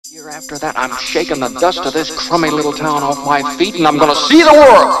Year after that, I'm shaking the dust of this crummy little town off my feet, and I'm gonna see the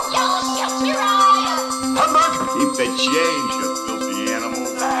world! Keep the change, you filthy animal.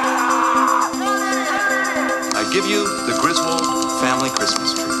 I give you the Griswold family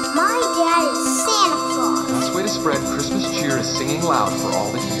Christmas tree. My dad is Santa Claus. The best way to spread Christmas cheer is singing loud for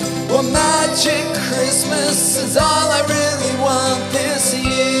all to hear. Well, Magic Christmas is all I really want this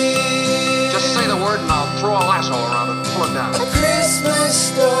year. Just say the word and I'll throw a lasso around it and pull it down. A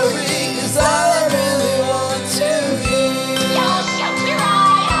Christmas story is all I really want to hear. Y'all shut your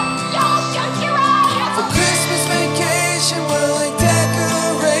eye up! Y'all shut your eye up! For Christmas vacation, we'll like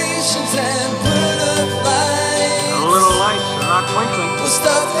decorations and put up lights. The little lights are not twinkling. We'll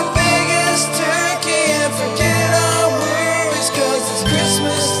stuff the biggest turkey and forget our worries, 'cause it's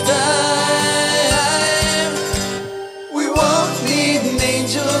Christmas time. We won't need an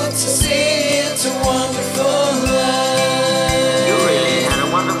angel to see it's a wonderful life. You really had a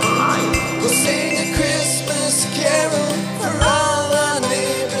wonderful life. We'll sing a Christmas carol for all our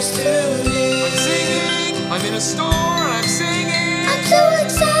neighbors to hear. I'm singing, I'm in a store and I'm singing. I'm so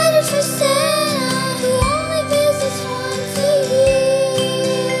excited for Santa, who only visits once a year.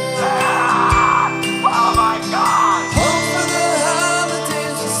 Oh my God! Home for the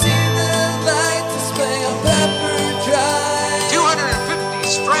holidays, we'll see the light display on Pepper Drive. 250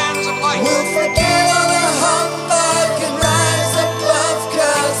 strands of light. We'll forget all the humbug and rise above,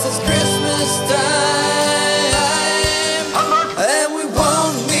 'cause it's Christmas time. And we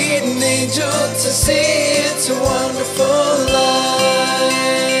won't need an angel to see it's a wonderful life.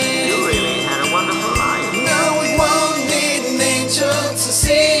 You really had a wonderful life. No, we won't need an angel to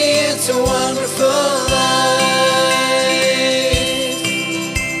see it's a wonderful life.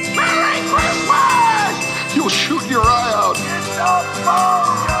 Merry Christmas! You'll shoot your eye out.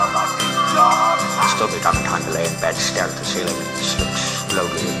 I still think I'm kind of lay in bed, stare at the ceiling, and slip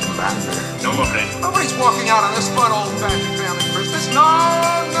slowly into my No more friend. Nobody's walking out on this fun old-fashioned family Christmas. No,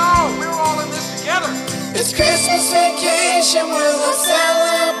 we're all in this together. It's Christmas vacation, we'll have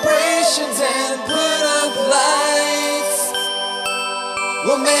celebrations and put up lights.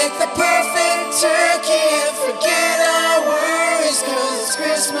 We'll make the perfect turkey and forget our worries, 'cause it's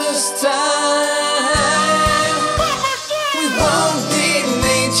Christmas time. We won't need an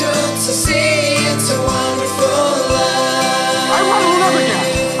angel to see it's a wonderful life. I want to live again.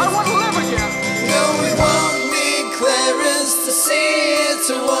 I want to live again. No, we won't need Clarence to see it's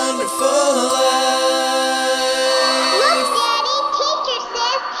a wonderful life. Look, Daddy, teacher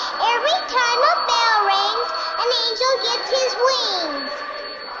says every time a bell rings, an angel gets his wings.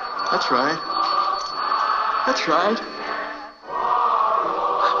 That's right. That's right.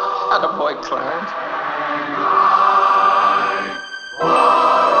 Attaboy, Clarence.